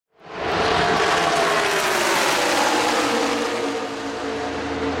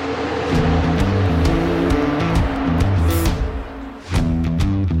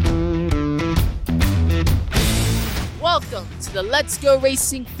Let's Go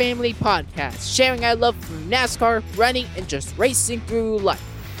Racing Family Podcast, sharing our love for NASCAR, running, and just racing through life.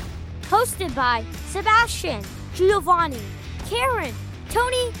 Hosted by Sebastian, Giovanni, Karen,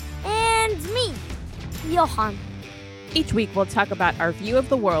 Tony, and me, Johan. Each week we'll talk about our view of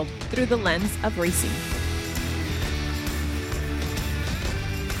the world through the lens of racing.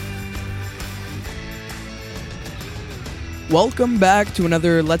 Welcome back to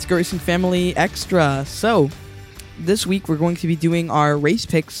another Let's Go Racing Family Extra. So, this week we're going to be doing our race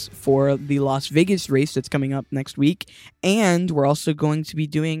picks for the Las Vegas race that's coming up next week, and we're also going to be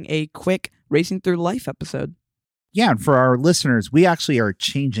doing a quick Racing Through Life episode. Yeah, and for our listeners, we actually are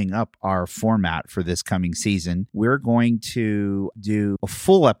changing up our format for this coming season. We're going to do a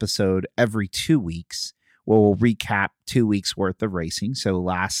full episode every 2 weeks where we'll recap 2 weeks worth of racing. So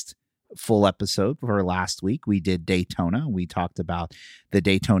last full episode for last week, we did Daytona. We talked about the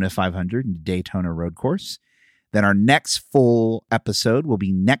Daytona 500 and the Daytona Road Course. Then our next full episode will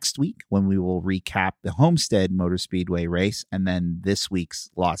be next week when we will recap the Homestead Motor Speedway race and then this week's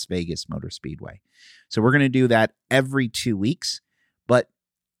Las Vegas Motor Speedway. So we're going to do that every 2 weeks, but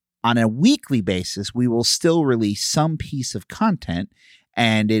on a weekly basis, we will still release some piece of content,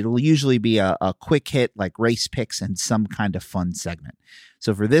 and it'll usually be a quick hit like race picks and some kind of fun segment.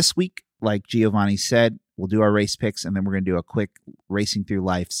 So for this week, like Giovanni said, we'll do our race picks, and then we're going to do a quick Racing Through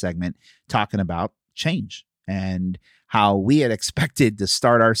Life segment talking about change and how we had expected to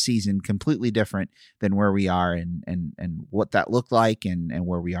start our season completely different than where we are and what that looked like and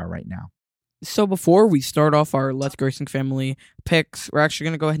where we are right now. So before we start off our Let's Go Racing Family picks, we're actually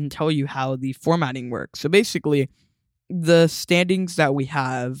going to go ahead and tell you how the formatting works. So basically, the standings that we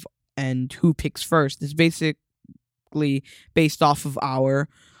have and who picks first is basically based off of our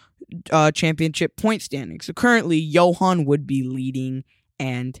championship point standing. So currently, Johan would be leading,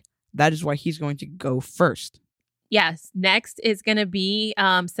 and that is why he's going to go first. Yes, next is going to be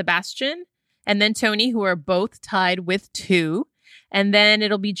Sebastian and then Tony, who are both tied with 2. And then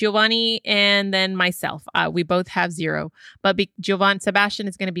it'll be Giovanni and then myself. We both have 0. But Sebastian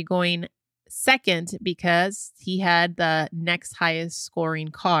is going to be going second because he had the next highest scoring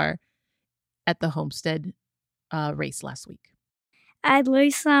car at the Homestead race last week. At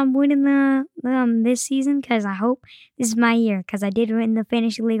least I'm winning the this season because I hope this is my year because I did win the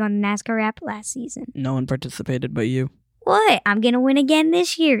Fantasy League on the NASCAR app last season. No one participated but you. What? I'm going to win again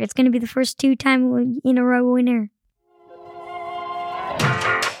this year. It's going to be the first 2-time in a row winner.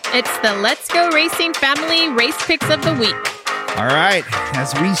 It's the Let's Go Racing Family Race Picks of the Week. All right.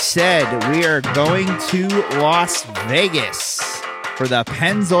 As we said, we are going to Las Vegas for the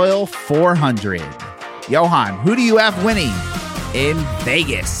Pennzoil 400. Johan, who do you have winning in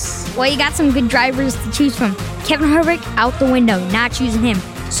Vegas? Well, you got some good drivers to choose from. Kevin Harvick, out the window. Not choosing him.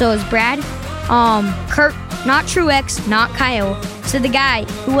 So is Brad. Kurt, not Truex, not Kyle. So the guy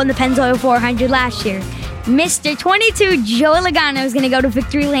who won the Pennzoil 400 last year, Mr. 22, Joey Logano, is going to go to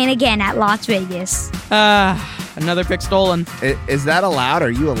victory lane again at Las Vegas. Another pick stolen. Is that allowed? Are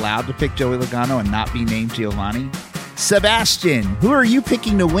you allowed to pick Joey Logano and not be named Giovanni? Sebastian, who are you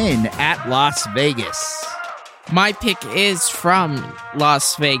picking to win at Las Vegas? My pick is from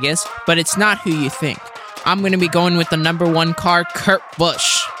Las Vegas, but it's not who you think. I'm going to be going with the number 1 car, Kurt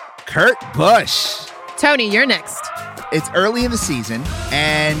Busch. Kurt Busch. Tony, you're next. It's early in the season,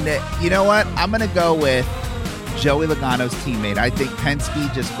 and you know what? I'm going to go with Joey Logano's teammate. I think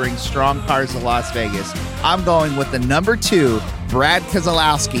Penske just brings strong cars to Las Vegas. I'm going with the number 2, Brad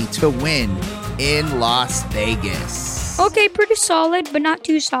Keselowski, to win in Las Vegas. Okay, pretty solid, but not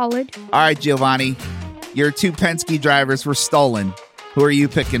too solid. All right, Giovanni, your 2 Penske drivers were stolen. Who are you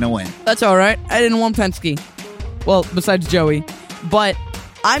picking to win? That's all right. I didn't want Penske. Well, besides Joey. But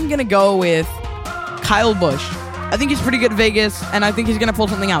I'm going to go with Kyle Busch. I think he's pretty good at Vegas, and I think he's going to pull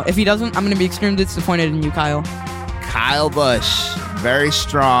something out. If he doesn't, I'm going to be extremely disappointed in you, Kyle. Kyle Busch, very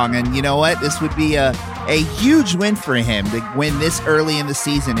strong. And you know what? This would be a huge win for him to win this early in the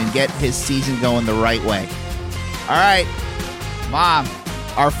season and get his season going the right way. All right, Mom,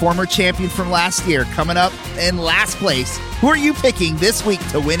 our former champion from last year, coming up in last place. Who are you picking this week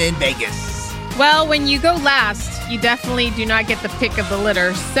to win in Vegas? Well, when you go last, you definitely do not get the pick of the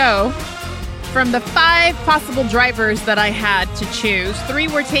litter. So from the 5 possible drivers that I had to choose, 3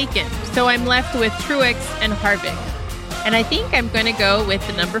 were taken. So I'm left with Truex and Harvick. And I think I'm going to go with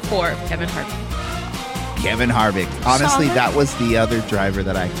the number 4, Kevin Harvick. Kevin Harvick. Honestly, that was the other driver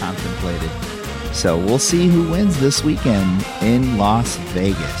that I contemplated. So we'll see who wins this weekend in Las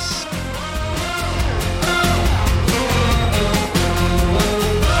Vegas.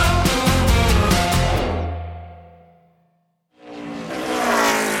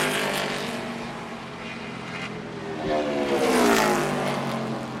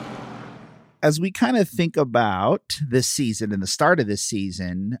 as we kind of think about this season and the start of this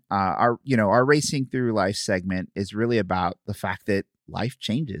season, our Racing Through Life segment is really about the fact that life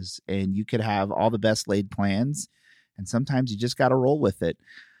changes and you could have all the best laid plans and sometimes you just got to roll with it.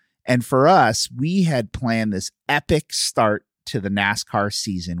 And for us, we had planned this epic start to the NASCAR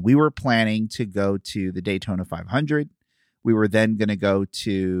season. We were planning to go to the Daytona 500. We were then going to go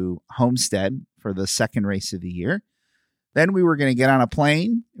to Homestead for the second race of the year. Then we were going to get on a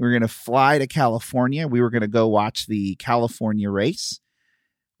plane. We were going to fly to California. We were going to go watch the California race.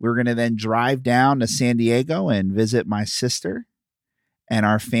 We were going to then drive down to San Diego and visit my sister and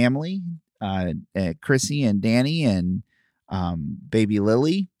our family, Chrissy and Danny and baby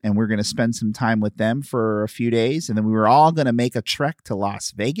Lily. And we're going to spend some time with them for a few days. And then we were all going to make a trek to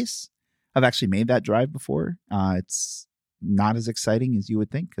Las Vegas. I've actually made that drive before. It's not as exciting as you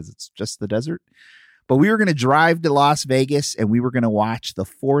would think because it's just the desert. But we were going to drive to Las Vegas and we were going to watch the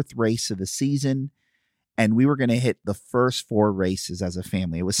fourth race of the season. And we were going to hit the first four races as a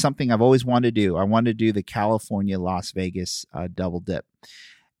family. It was something I've always wanted to do. I wanted to do the California Las Vegas double dip.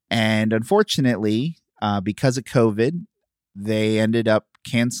 And unfortunately, because of COVID, they ended up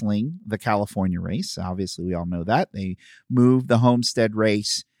canceling the California race. Obviously, we all know that. They moved the Homestead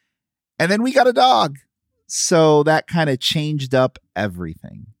race. And then we got a dog. So that kind of changed up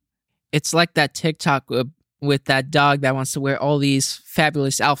everything. It's like that TikTok with that dog that wants to wear all these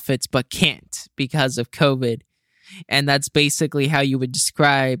fabulous outfits but can't because of COVID. And that's basically how you would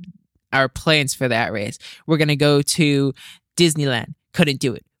describe our plans for that race. We're going to go to Disneyland. Couldn't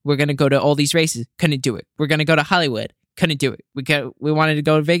do it. We're going to go to all these races. Couldn't do it. We're going to go to Hollywood. Couldn't do it. We wanted to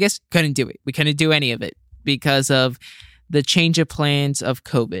go to Vegas. Couldn't do it. We couldn't do any of it because of the change of plans of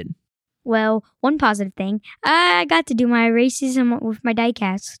COVID. Well, one positive thing, I got to do my races with my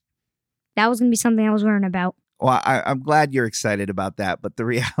diecast. That was going to be something I was worrying about. Well, I'm glad you're excited about that. But the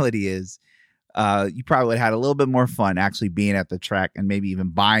reality is you probably would have had a little bit more fun actually being at the track and maybe even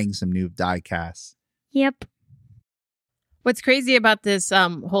buying some new diecasts. Yep. What's crazy about this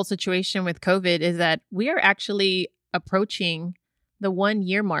whole situation with COVID is that we are actually approaching the 1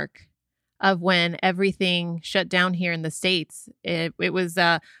 year mark of when everything shut down here in the States. It was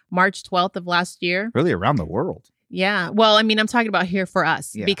March 12th of last year. Really around the world. Yeah. Well, I mean, I'm talking about here for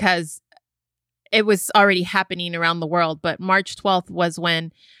us because it was already happening around the world. But March 12th was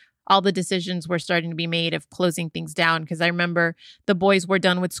when all the decisions were starting to be made of closing things down. Because I remember the boys were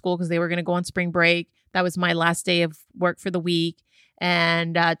done with school because they were going to go on spring break. That was my last day of work for the week.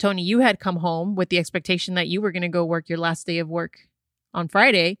 And Tony, you had come home with the expectation that you were going to go work your last day of work on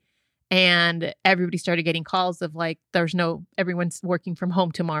Friday. And everybody started getting calls of like, everyone's working from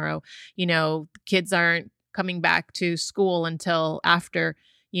home tomorrow. You know, kids aren't coming back to school until after,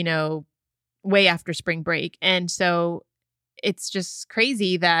 way after spring break. And so it's just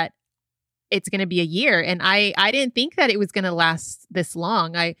crazy that it's going to be a year. And I didn't think that it was going to last this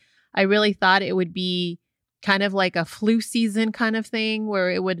long. I really thought it would be kind of like a flu season kind of thing where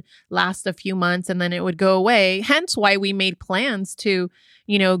it would last a few months and then it would go away. Hence why we made plans to,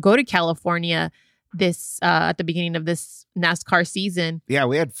 go to California this at the beginning of this NASCAR season. Yeah,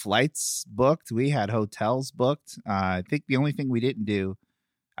 we had flights booked. We had hotels booked. I think the only thing we didn't do,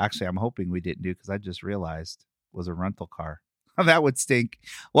 actually, I'm hoping we didn't do because I just realized, was a rental car. That would stink.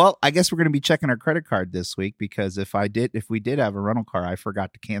 Well, I guess we're going to be checking our credit card this week because if we did have a rental car, I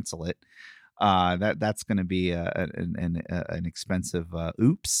forgot to cancel it. That's going to be an expensive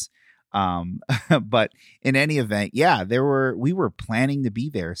oops. But in any event, yeah, we were planning to be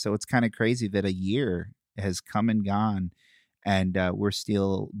there. So it's kind of crazy that a year has come and gone and we're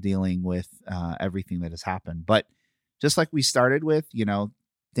still dealing with everything that has happened. But just like we started with,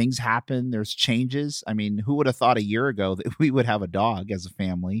 things happen. There's changes. I mean, who would have thought a year ago that we would have a dog as a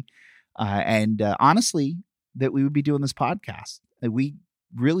family? And honestly, that we would be doing this podcast. We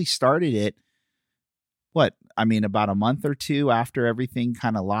really started it. About a month or two after everything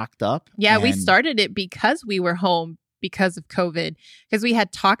kind of locked up. Yeah, we started it because we were home because of COVID, because we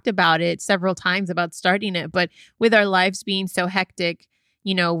had talked about it several times about starting it. But with our lives being so hectic,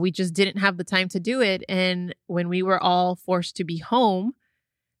 we just didn't have the time to do it. And when we were all forced to be home,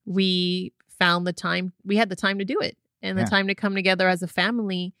 we found the time. We had the time to do it and the time to come together as a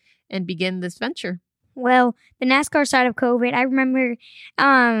family and begin this venture. Well, the NASCAR side of COVID, I remember it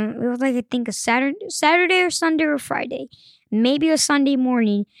was like, I think a Saturday or Sunday or Friday, maybe a Sunday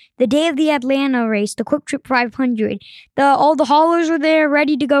morning, the day of the Atlanta race, the Quick Trip 500. All the haulers were there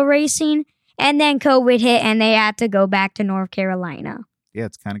ready to go racing, and then COVID hit and they had to go back to North Carolina. Yeah,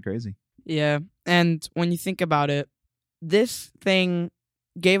 it's kind of crazy. Yeah, and when you think about it, this thing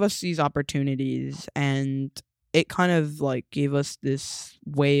gave us these opportunities, and it kind of like gave us this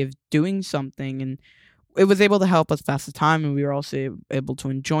way of doing something, and it was able to help us pass the time, and we were also able to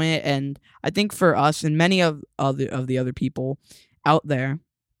enjoy it. And I think for us and many of the other people out there,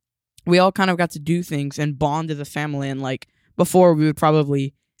 we all kind of got to do things and bond as a family. And like before, we would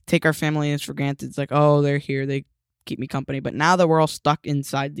probably take our families for granted. It's like, oh, they're here, they keep me company. But now that we're all stuck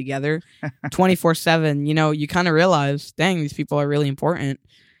inside together 24/7, you kind of realize, dang, these people are really important.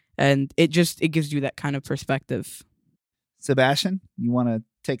 And it gives you that kind of perspective. Sebastian, you want to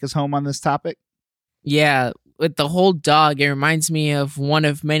take us home on this topic? Yeah, with the whole dog, it reminds me of one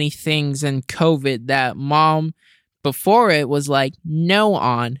of many things in COVID that Mom, before it, was like, no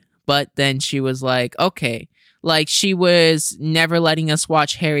on. But then she was like, okay. Like, she was never letting us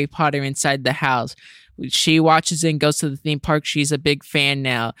watch Harry Potter inside the house. She watches it and goes to the theme park. She's a big fan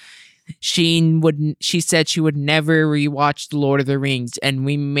now. She said she would never rewatch The Lord of the Rings, and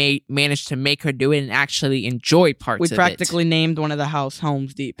we managed to make her do it and actually enjoy parts of it. We practically named one of the house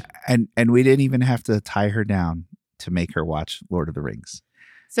Helm's Deep. And we didn't even have to tie her down to make her watch Lord of the Rings.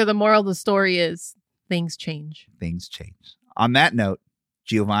 So the moral of the story is things change. Things change. On that note,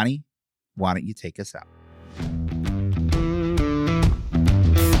 Giovanni, why don't you take us out?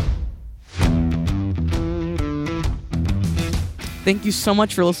 Thank you so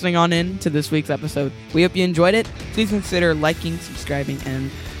much for listening on in to this week's episode. We hope you enjoyed it. Please consider liking, subscribing, and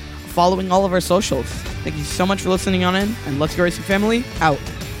following all of our socials. Thank you so much for listening on in, and Let's Go Racing Family, out.